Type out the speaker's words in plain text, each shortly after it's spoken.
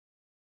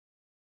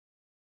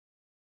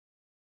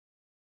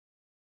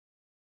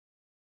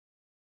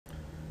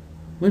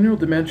Linear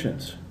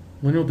dimensions.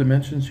 Linear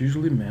dimensions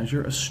usually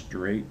measure a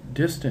straight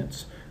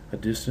distance, a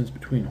distance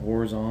between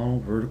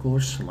horizontal, vertical,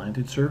 or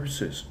slanted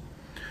surfaces.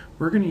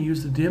 We're going to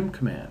use the dim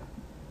command.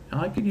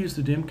 I could use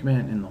the dim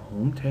command in the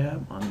Home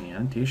tab on the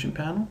annotation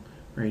panel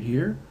right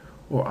here,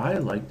 or I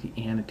like the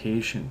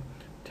annotation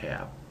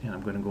tab. And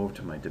I'm going to go over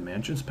to my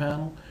dimensions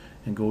panel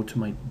and go to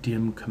my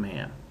dim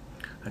command.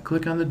 I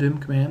click on the dim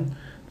command.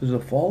 The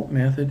default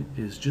method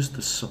is just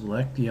to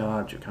select the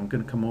object. I'm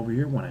going to come over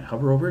here. When I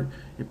hover over it,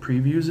 it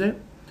previews it.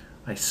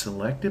 I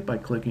select it by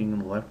clicking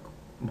the left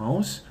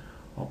mouse.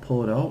 I'll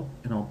pull it out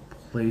and I'll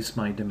place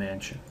my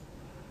dimension.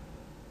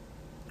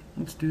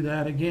 Let's do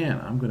that again.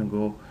 I'm going to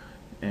go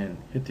and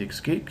hit the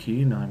escape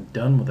key, and I'm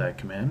done with that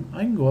command. I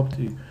can go up to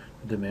the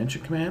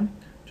dimension command,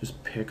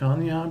 just pick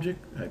on the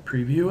object, I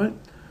preview it,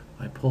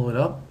 I pull it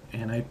up,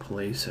 and I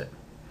place it.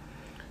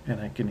 And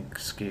I can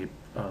escape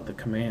the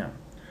command.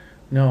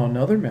 Now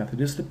another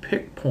method is to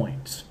pick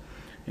points.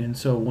 And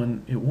so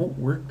when it won't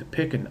work to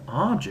pick an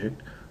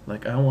object,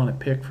 like I want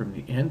to pick from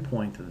the end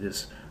point of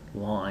this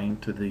line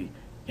to the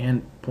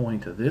end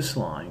point of this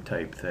line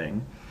type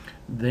thing,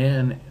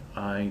 then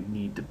I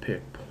need to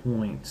pick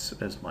points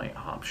as my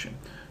option.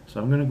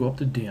 So I'm going to go up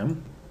to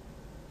dim,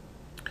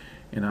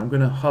 and I'm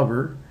going to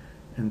hover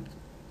and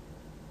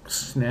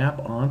snap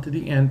onto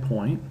the end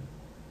point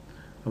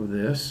of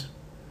this,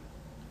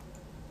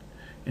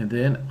 and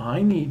then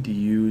I need to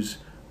use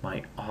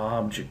my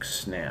object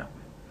snap.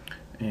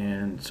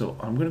 And so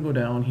I'm going to go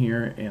down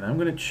here and I'm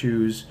going to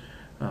choose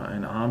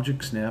an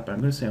object snap. I'm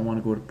going to say I want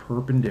to go to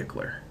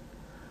perpendicular.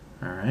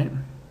 Alright,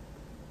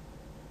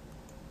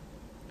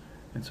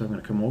 and so I'm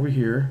going to come over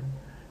here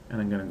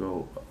and I'm going to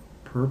go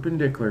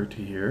perpendicular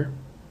to here,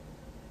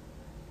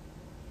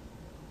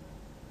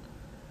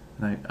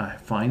 and I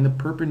find the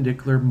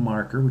perpendicular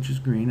marker, which is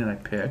green, and I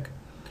pick.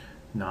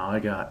 Now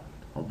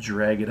I'll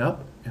drag it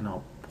up and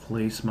I'll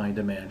place my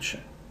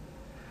dimension.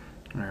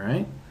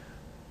 Alright,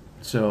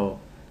 so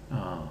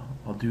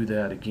I'll do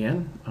that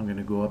again. I'm going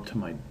to go up to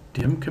my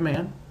dim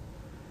command.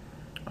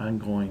 I'm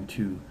going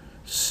to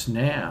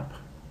snap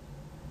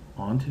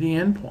onto the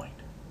end point.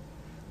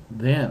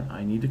 Then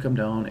I need to come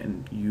down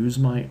and use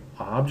my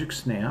object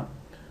snap.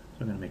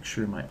 So I'm going to make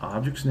sure my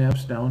object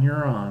snaps down here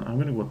are on. I'm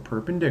going to go with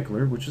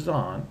perpendicular, which is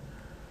on.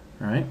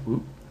 Alright,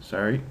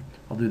 sorry,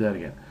 I'll do that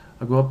again.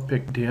 I'll go up,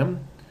 pick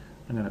dim.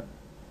 I'm going to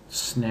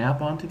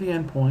snap onto the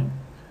end point.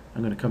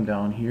 I'm going to come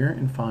down here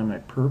and find my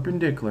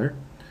perpendicular.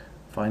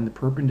 Find the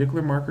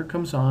perpendicular marker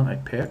comes on, I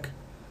pick.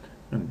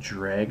 I'm going to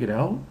drag it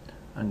out.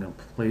 I'm going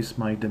to place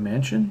my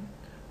dimension.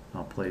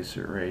 I'll place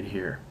it right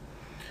here.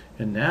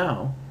 And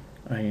now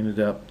I ended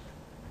up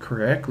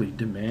correctly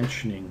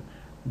dimensioning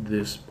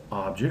this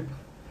object.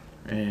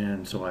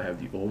 And so I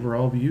have the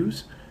overall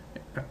views,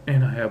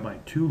 and I have my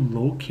two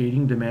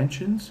locating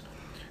dimensions.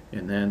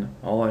 And then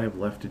all I have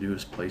left to do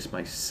is place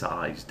my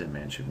size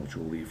dimension, which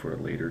we'll leave for a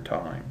later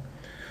time.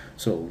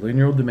 So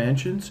linear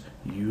dimensions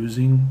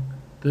using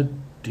the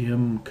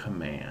dim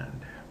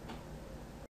command.